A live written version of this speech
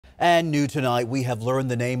And new tonight, we have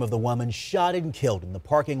learned the name of the woman shot and killed in the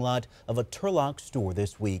parking lot of a Turlock store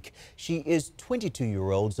this week. She is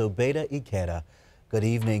 22-year-old Zobeyda Esquerra. Good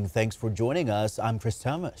evening. Thanks for joining us. I'm Chris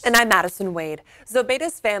Thomas. And I'm Madison Wade.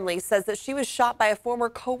 Zobeyda's family says that she was shot by a former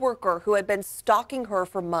co-worker who had been stalking her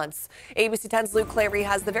for months. ABC 10's Luke Clary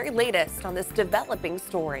has the very latest on this developing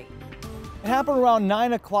story. It happened around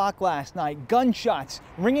 9 o'clock last night. Gunshots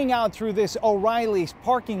ringing out through this O'Reilly's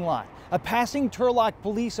parking lot. A passing Turlock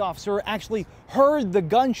police officer actually heard the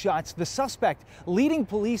gunshots, the suspect leading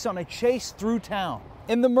police on a chase through town.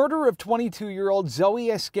 In the murder of 22-year-old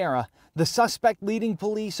Zobeyda Esquerra, the suspect leading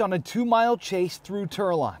police on a 2-mile chase through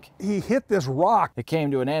Turlock. He hit this rock. It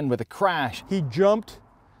came to an end with a crash. He jumped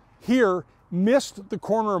here, missed the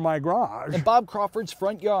corner of my garage. In Bob Crawford's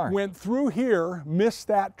front yard. Went through here, missed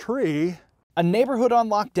that tree. A neighborhood on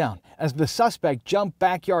lockdown as the suspect jumped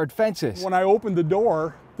backyard fences. When I opened the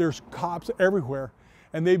door, there's cops everywhere.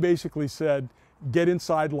 And they basically said, get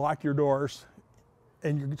inside, lock your doors,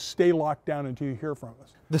 and you stay locked down until you hear from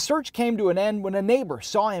us. The search came to an end when a neighbor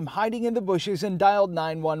saw him hiding in the bushes and dialed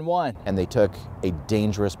 911. And they took a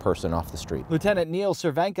dangerous person off the street. Lieutenant Neil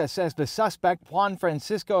Cervenka says the suspect, Juan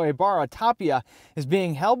Francisco Ibarra Tapia, is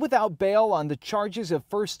being held without bail on the charges of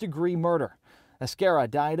first-degree murder. Esquerra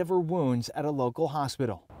died of her wounds at a local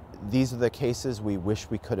hospital. These are the cases we wish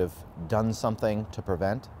we could have done something to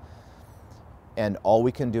prevent. And all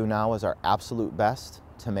we can do now is our absolute best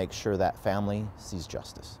to make sure that family sees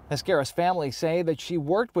justice. Esquerra's family say that she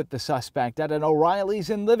worked with the suspect at an O'Reilly's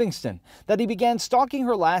in Livingston, that he began stalking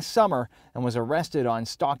her last summer and was arrested on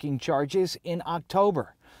stalking charges in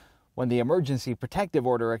October. When the emergency protective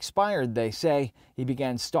order expired, they say, he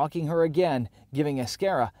began stalking her again, giving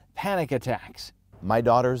Esquerra panic attacks. My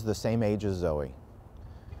daughter's the same age as Zoe,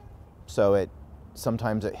 so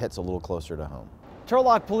sometimes it hits a little closer to home.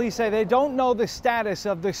 Turlock Police say they don't know the status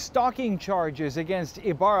of the stalking charges against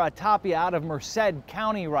Ibarra Tapia out of Merced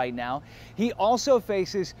County right now. He also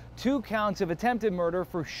faces 2 counts of attempted murder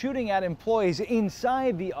for shooting at employees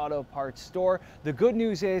inside the auto parts store. The good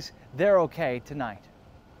news is they're okay tonight.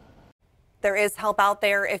 There is help out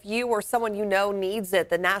there if you or someone you know needs it.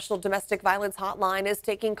 The National Domestic Violence Hotline is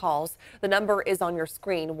taking calls. The number is on your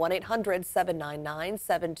screen,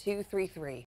 1-800-799-7233.